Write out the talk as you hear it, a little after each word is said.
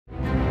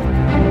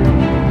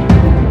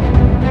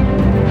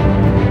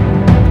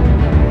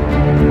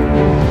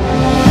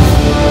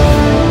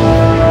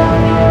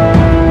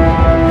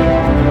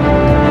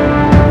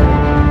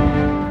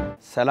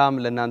ሰላም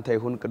ለእናንተ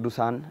ይሁን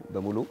ቅዱሳን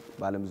በሙሉ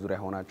በዓለም ዙሪያ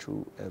ሆናችሁ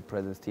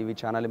ፕረዘንስ ቲቪ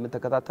ቻናል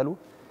የምትከታተሉ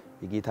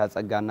የጌታ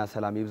ጸጋና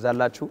ሰላም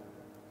ይብዛላችሁ።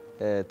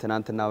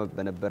 ትናንትና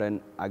በነበረን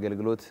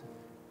አገልግሎት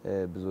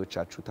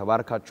ብዙዎቻችሁ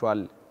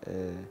ተባርካችኋል።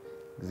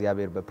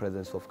 እግዚአብሔር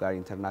በፕረዘንስ ኦፍ ጋድ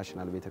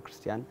ኢንተርናሽናል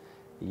ቤተክርስቲያን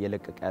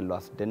እየለቀቀ ያለው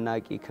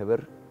አስደናቂ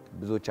ክብር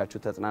ብዙዎቻችሁ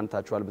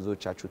ተጽናንታችኋል፣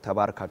 ብዙዎቻችሁ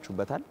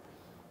ተባርካችሁበታል።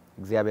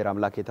 እግዚአብሔር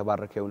አምላክ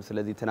የተባረከ ይሁን።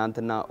 ስለዚህ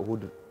ትናንትና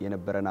እሁድ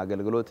የነበረን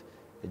አገልግሎት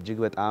እጅግ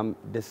በጣም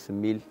ደስ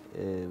የሚል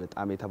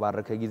በጣም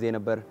የተባረከ ጊዜ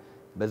ነበር።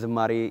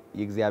 በዝማሬ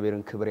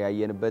የእግዚአብሔርን ክብር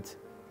ያየንበት፣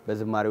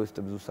 በዝማሬ ውስጥ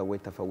ብዙ ሰዎች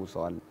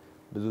ተፈውሰዋል፣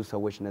 ብዙ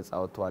ሰዎች ነፃ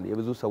ወጥተዋል፣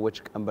 የብዙ ሰዎች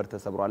ቀንበር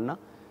ተሰብሯልና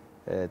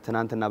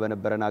ትናንትና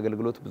በነበረን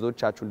አገልግሎት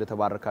ብዙዎቻችሁ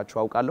እንደተባረካችሁ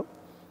አውቃለሁ።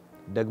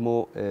 ደግሞ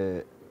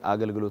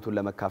አገልግሎቱን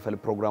ለመካፈል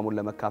ፕሮግራሙን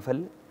ለመካፈል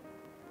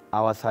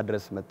ሐዋሳ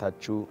ድረስ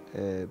መጣችሁ፣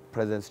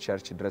 ፕረዘንስ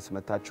ቸርች ድረስ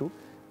መጣችሁ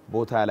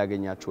ቦታ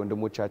ያላገኛችሁ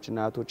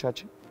ወንድሞቻችንና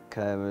እህቶቻችን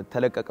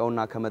ከተለቀቀውና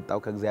ከመጣው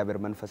ከእግዚአብሔር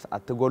መንፈስ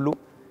አትጎሉ።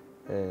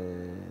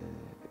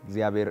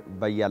 እግዚአብሔር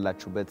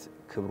በያላችሁበት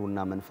ክብሩና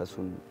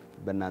መንፈሱን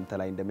በእናንተ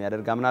ላይ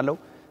እንደሚያደርግ አምናለሁ።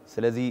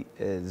 ስለዚህ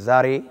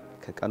ዛሬ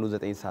ከቀኑ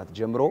 9 ሰዓት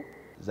ጀምሮ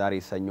ዛሬ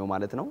ሰኞ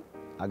ማለት ነው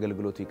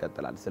አገልግሎቱ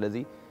ይቀጥላል።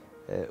 ስለዚህ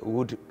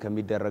እሁድ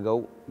ከሚደረገው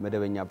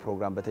መደበኛ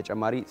ፕሮግራም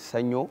በተጨማሪ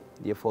ሰኞ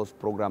የፈውስ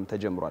ፕሮግራም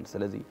ተጀምሯል።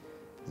 ስለዚህ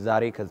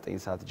ዛሬ ከ9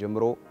 ሰዓት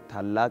ጀምሮ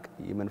ታላቅ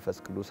የመንፈስ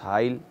ቅዱስ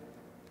ኃይል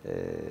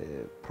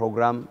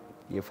ፕሮግራም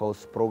የፈውስ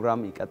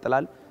ፕሮግራም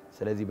ይቀጥላል።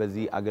 ስለዚህ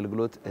በዚህ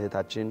አገልግሎት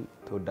እህታችን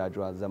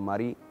ተወዳጇ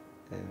ዘማሪ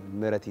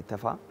ምህረት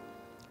ይተፋ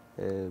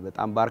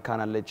በጣም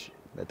ባርካናለች።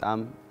 በጣም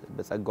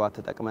በጸጋዋ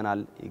ተጠቅመናል።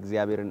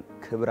 የእግዚአብሔርን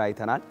ክብር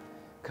አይተናል።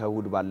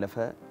 ከእሁድ ባለፈ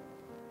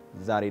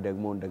ዛሬ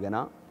ደግሞ እንደገና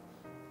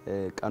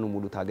ቀኑ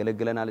ሙሉ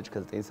ታገለግለናለች።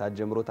 ከ9 ሰዓት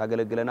ጀምሮ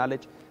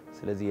ታገለግለናለች።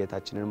 ስለዚህ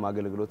እህታችንንም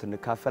አገልግሎት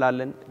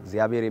እንካፈላለን።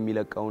 እግዚአብሔር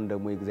የሚለቀውን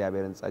ደግሞ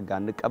የእግዚአብሔርን ጸጋ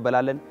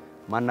እንቀበላለን።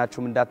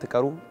 ማናችሁም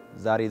እንዳትቀሩ።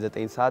 ዛሬ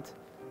 9 ሰዓት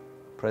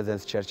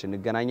ፕረዘንስ ቸርች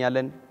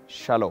እንገናኛለን።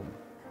 ሻሎም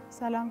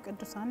ሰላም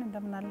ቅዱሳን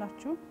እንደምን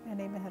አላችሁ? እኔ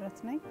ምህረት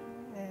ነኝ።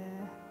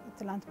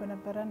 ትላንት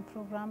በነበረን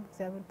ፕሮግራም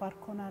እግዚአብሔር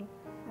ባርኮናል።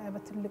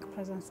 በትልቅ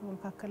ፕረዘንሱ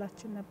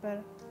መካከላችን ነበር።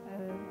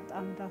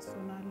 በጣም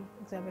ዳሶናል።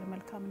 እግዚአብሔር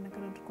መልካም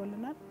ነገር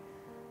አድርጎልናል።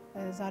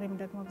 ዛሬም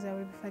ደግሞ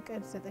እግዚአብሔር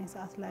ቢፈቅድ 9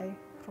 ሰዓት ላይ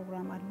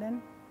ፕሮግራም አለን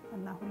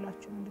እና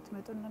ሁላችሁም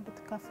እንድትመጡና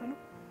እንድትካፈሉ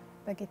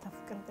በጌታ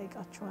ፍቅር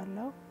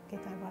ጠይቃችኋለሁ።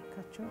 ጌታ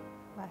ይባርካችሁ።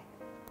 ባይ